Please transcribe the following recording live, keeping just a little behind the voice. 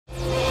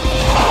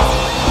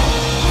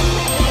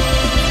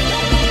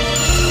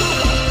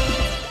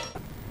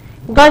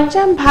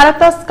Ganjam Bharat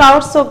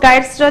scouts और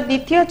guides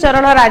द्वितीय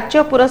चरण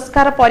राज्य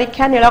पुरस्कार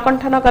परीक्षा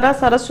नीलकंठनगर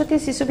सरस्वती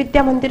शिशु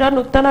विद्या मंदिर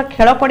नूतन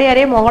खेल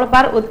पड़िया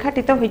मंगलवार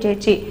उद्घाटित हो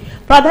जाइछि।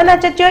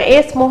 प्रधानाचार्य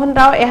एस मोहन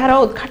राव एहार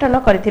उद्घाटन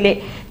करथिले।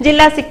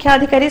 जिला शिक्षा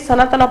अधिकारी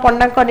सनातन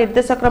पंडा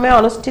निर्देशक्रमे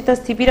अनुष्ठित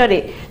शिविर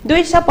में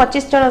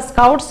 225 जन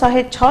स्काउट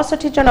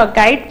 166 जन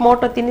गाइड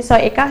मोट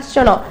 381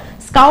 जन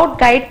स्काउट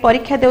गाइड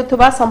परीक्षा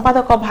देउथुबा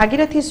संपादक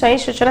भागीरथी स्वयं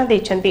सूचना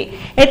दैछन्ति।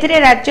 एथिरे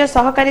राज्य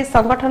सहकारी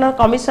संगठन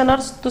कमिशनर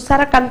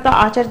तुषारकांत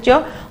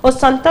आचार्य और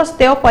संतोष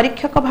देव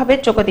परीक्षक भाव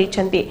जोग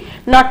दैछन्ति।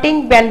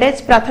 नटिंग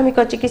बैंडेज प्राथमिक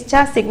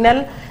चिकित्सा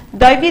सिग्नल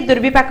दैवी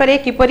दुर्विपाक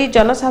किपरि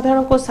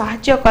जनसाधारण को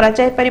साहाय्य करा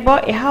जाय परिबो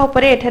एहा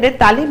उपरे एठारे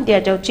तालीम दिया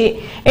जाउछि।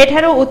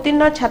 एठारो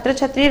उत्तीर्ण छात्र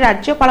छात्री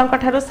राज्यपालक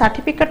ठारो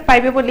सर्टिफिकेट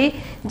पाइबे बोली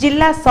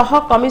जिला सह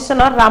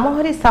कमिशनर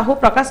रामहरि साहू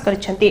प्रकाश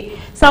करिसेंति।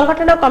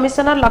 संगठन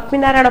कमिशनर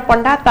लक्ष्मीनारायण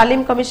पंडा,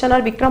 तालीम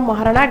कमिशनर विक्रम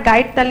महाराणा,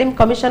 गाइड तालीम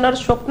कमिशनर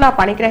स्वप्ना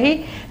पाणिग्राही,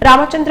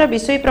 रामचंद्र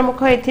विषय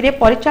प्रमुख एथिरे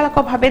परिचालक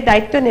भावे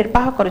दायित्व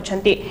निर्वाह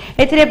करुछन्ति।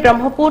 एथिरे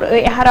ब्रह्मपुर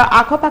एहार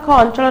आखपाख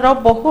अंचलर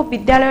बहु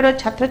विद्यालयर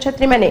छात्र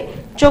छात्री माने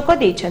जोग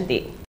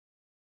दैछन्ति।